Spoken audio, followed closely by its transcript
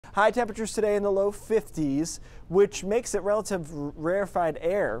High temperatures today in the low 50s, which makes it relative rarefied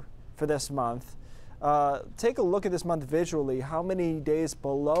air for this month. Take a look at this month visually, how many days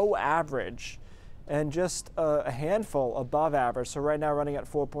below average and just a handful above average. So right now running at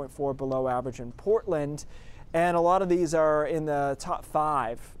 4.4 below average in Portland. And a lot of these are in the top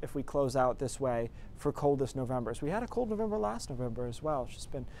 5 if we close out this way for coldest Novembers. We had a cold November last November as well. It's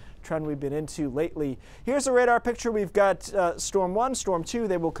just been a trend we've been into lately. Here's a radar picture. We've got Storm 1, Storm 2.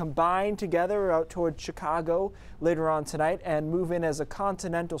 They will combine together out toward Chicago later on tonight and move in as a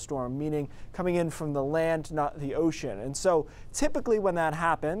continental storm, meaning coming in from the land, not the ocean. And so typically when that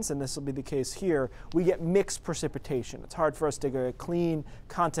happens, and this will be the case here, we get mixed precipitation. It's hard for us to get a clean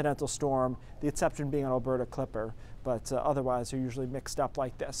continental storm, the exception being an Alberta Clipper. But otherwise they're usually mixed up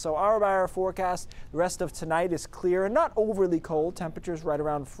like this. So hour by hour forecast, the rest of tonight is clear and not overly cold. Temperatures right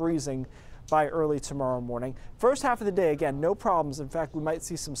around freezing by early tomorrow morning. First half of the day, again, no problems. In fact, we might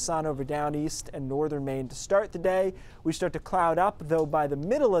see some sun over down east and northern Maine to start the day. We start to cloud up, though, by the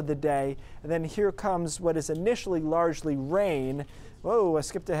middle of the day. And then here comes what is initially largely rain. Whoa, I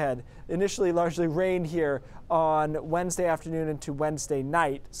skipped ahead. Initially largely rain here on Wednesday afternoon into Wednesday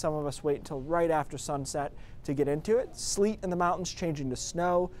night. Some of us wait until right after sunset to get into it. Sleet in the mountains changing to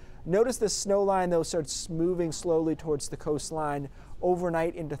snow. Notice this snow line, though, starts moving slowly towards the coastline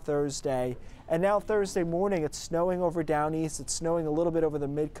overnight into Thursday. And now Thursday morning, it's snowing over down east. It's snowing a little bit over the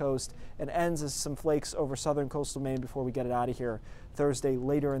mid-coast and ends as some flakes over southern coastal Maine before we get it out of here Thursday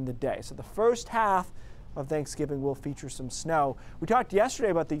later in the day. So the first half of Thanksgiving will feature some snow. We talked yesterday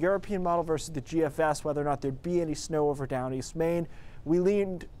about the European model versus the GFS, whether or not there'd be any snow over down east Maine. We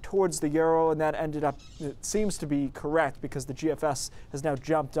leaned towards the Euro, and that ended up, it seems to be correct because the GFS has now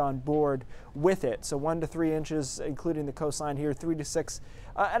jumped on board with it. So 1 to 3 inches, including the coastline here, 3 to 6.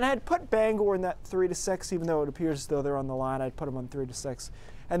 And I had put Bangor in that 3 to 6, even though it appears as though they're on the line. I'd put them on 3 to 6.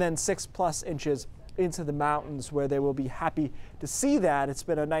 And then 6+ inches into the mountains where they will be happy to see that. It's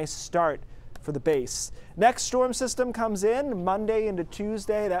been a nice start for the base. Next storm system comes in Monday into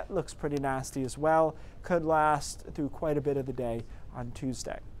Tuesday. That looks pretty nasty as well. Could last through quite a bit of the day on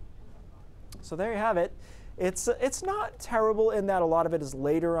Tuesday. So there you have it. It's not terrible in that a lot of it is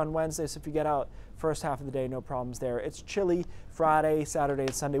later on Wednesday. So if you get out first half of the day, no problems there. It's chilly Friday, Saturday,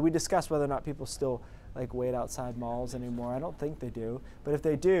 and Sunday. We discussed whether or not people still like wait outside malls anymore. I don't think they do, but if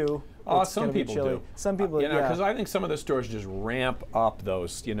they do, some people do. Some people, yeah, because I think some of the stores just ramp up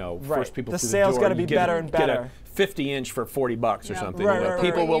those, first people the through sale's the door. Got to be better and better. Get a 50-inch for $40 or something. Right,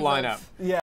 people will line up. Yeah.